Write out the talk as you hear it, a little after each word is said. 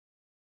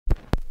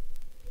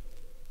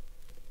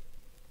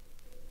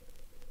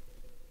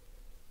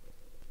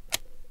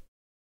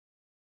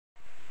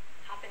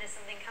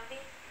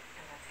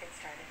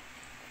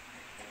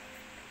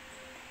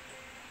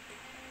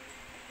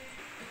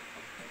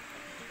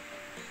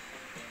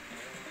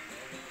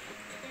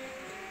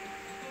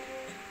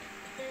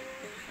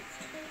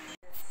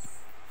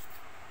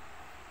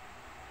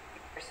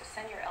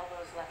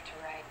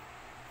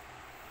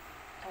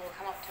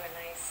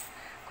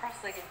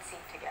cross-legged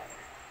seat together.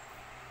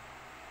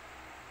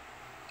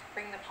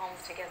 Bring the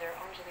palms together,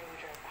 Anjali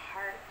Mudra at the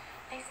heart.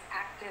 Nice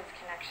active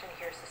connection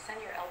here, so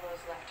send your elbows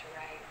left to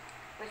right.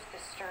 Lift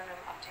the sternum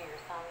up to your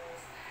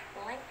thumbs.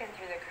 Lengthen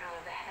through the crown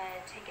of the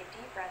head. Take a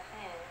deep breath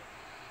in.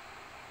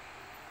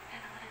 And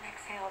on an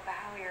exhale,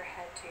 bow your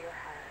head to your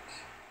heart.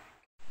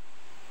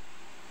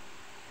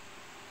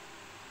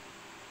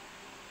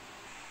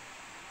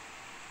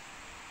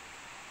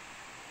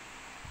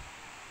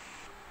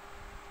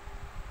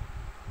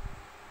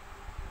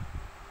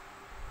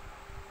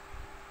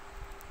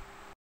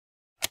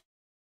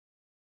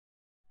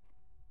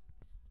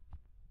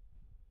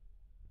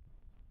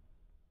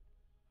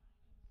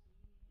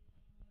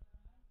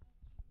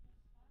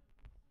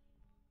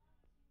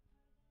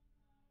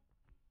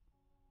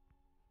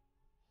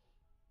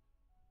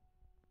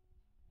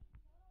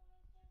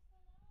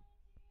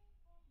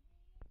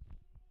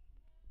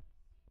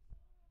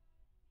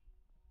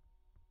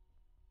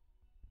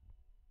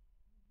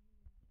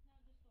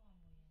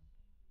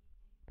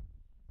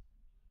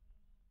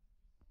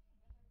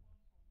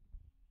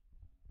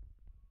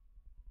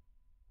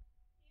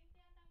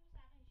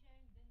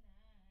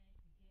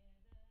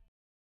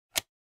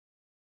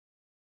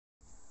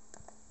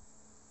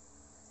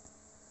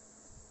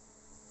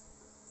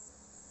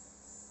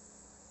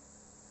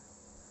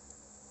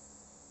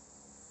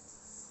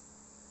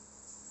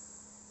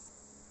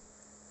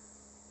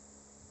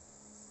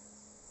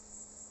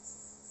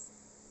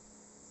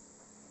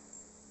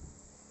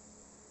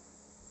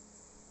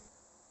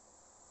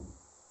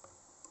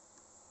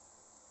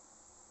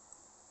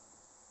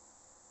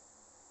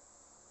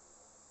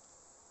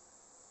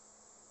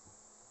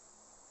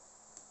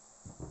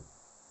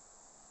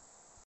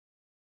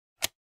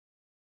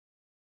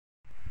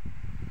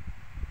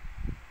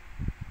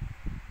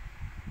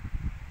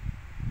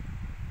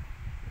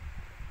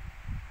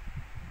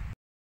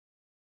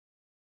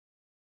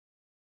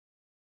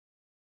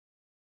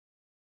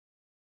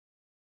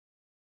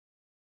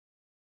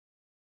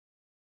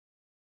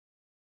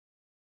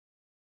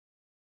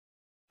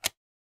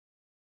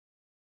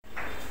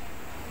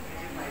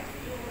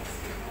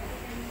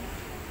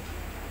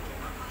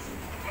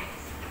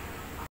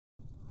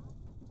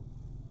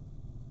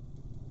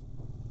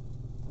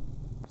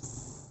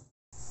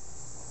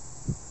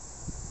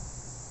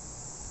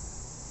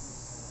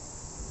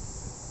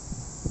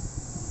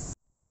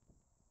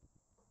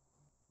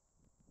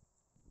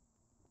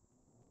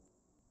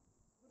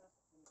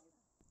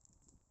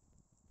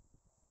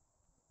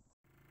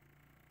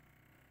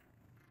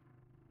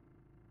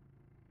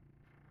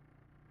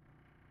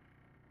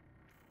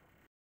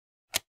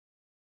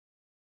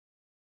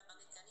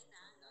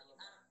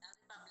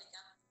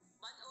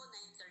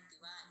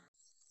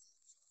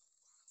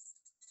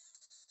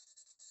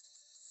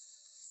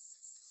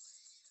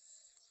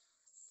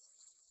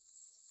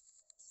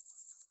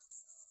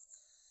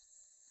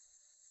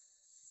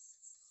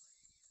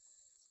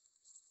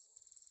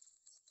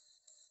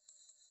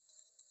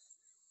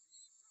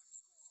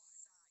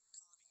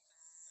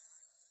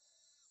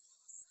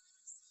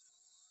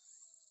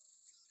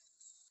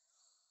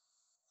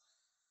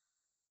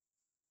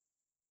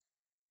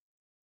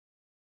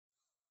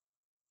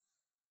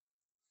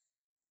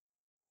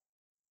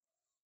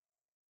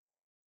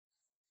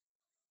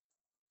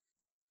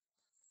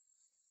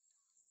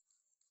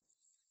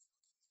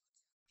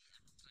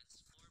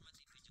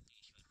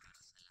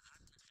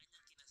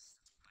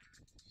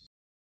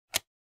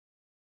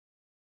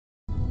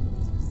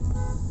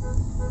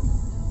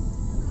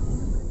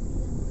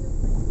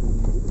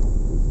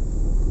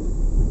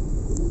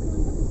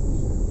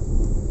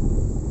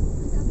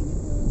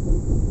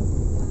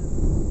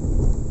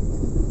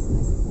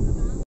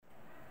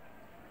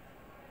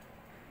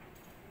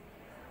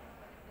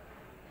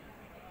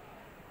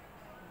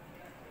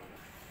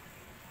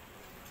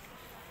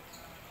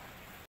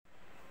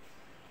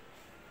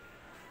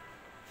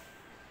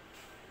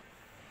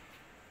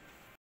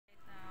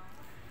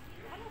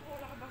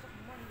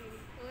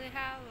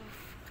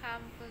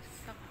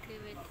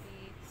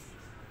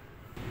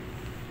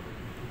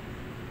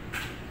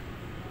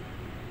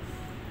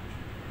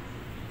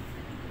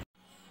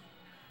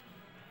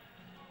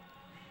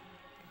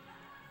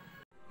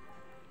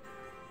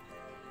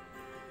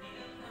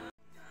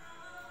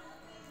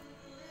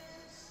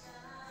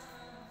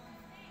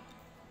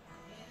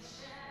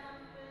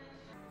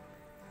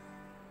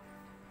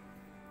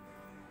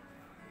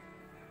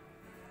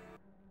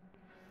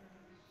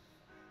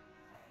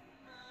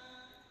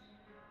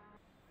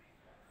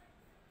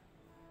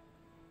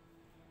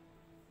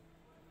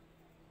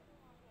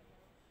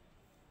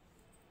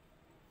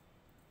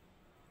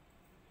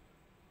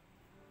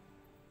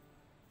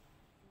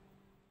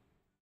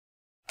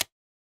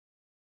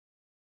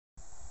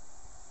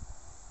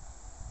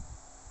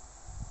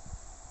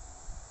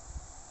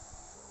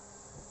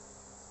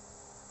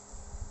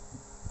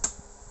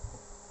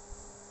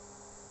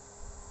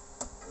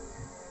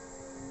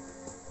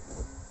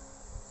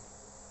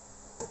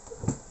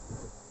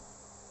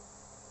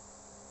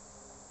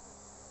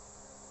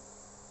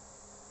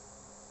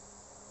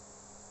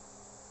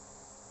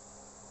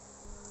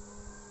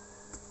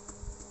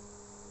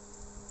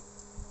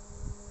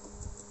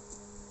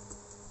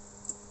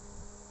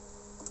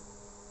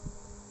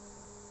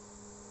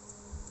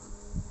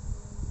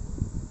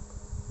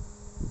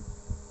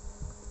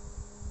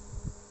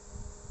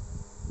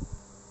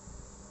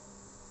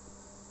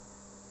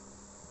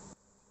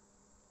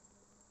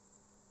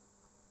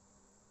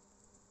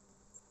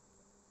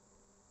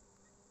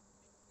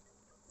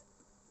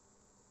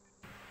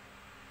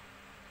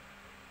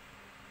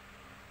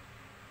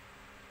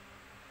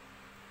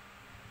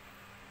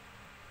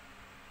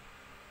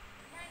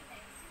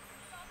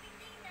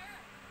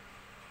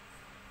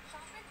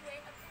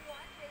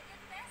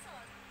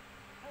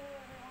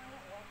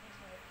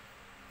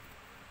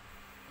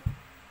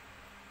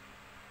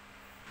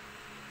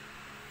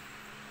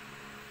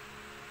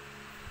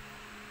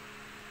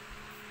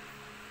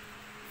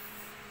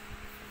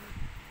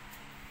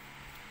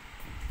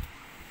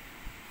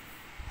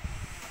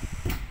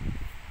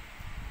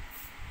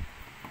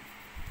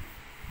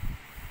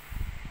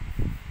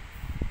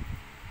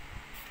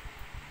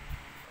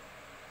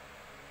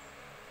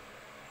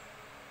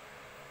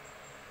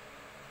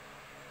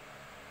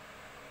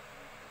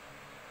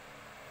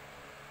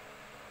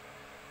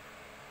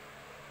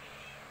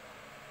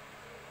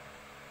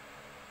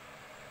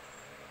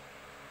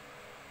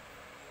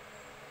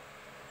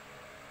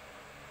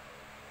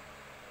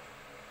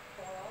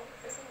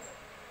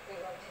 We'd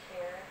love to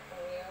hear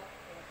from you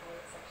in the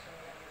comment section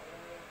down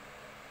below.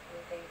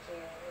 And thank you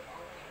with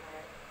all my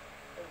heart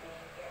for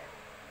being here.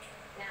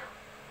 Now,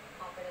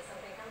 hop into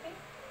something comfy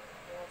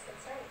and let's get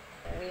started.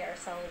 We are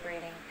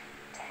celebrating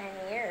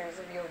 10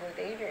 years of Yoga with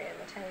Adrienne,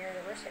 the 10-year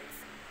anniversary.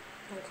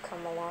 We've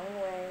come a long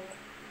way.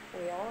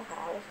 We all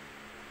have.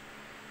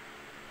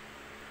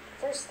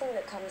 First thing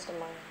that comes to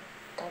mind,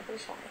 don't be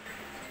shy.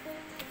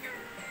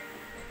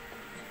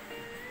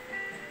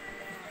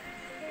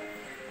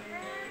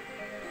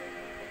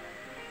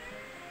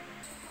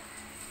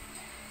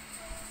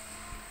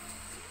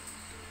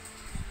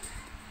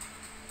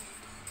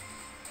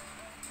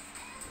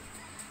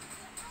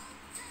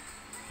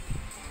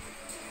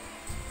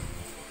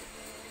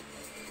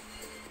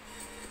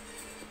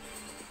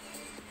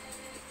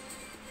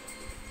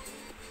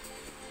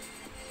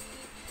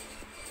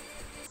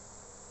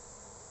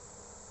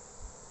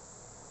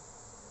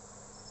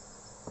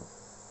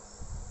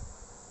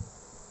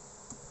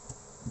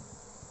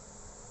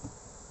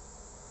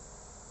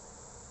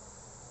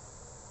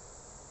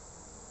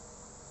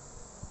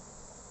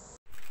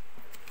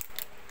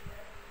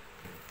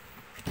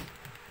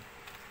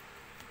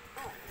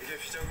 이게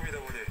비자금이다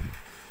보니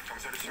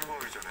경찰에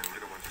신고하기 전에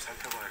우리가 먼저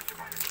살펴봐야 할 게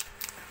많은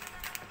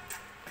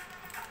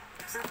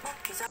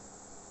불법 비자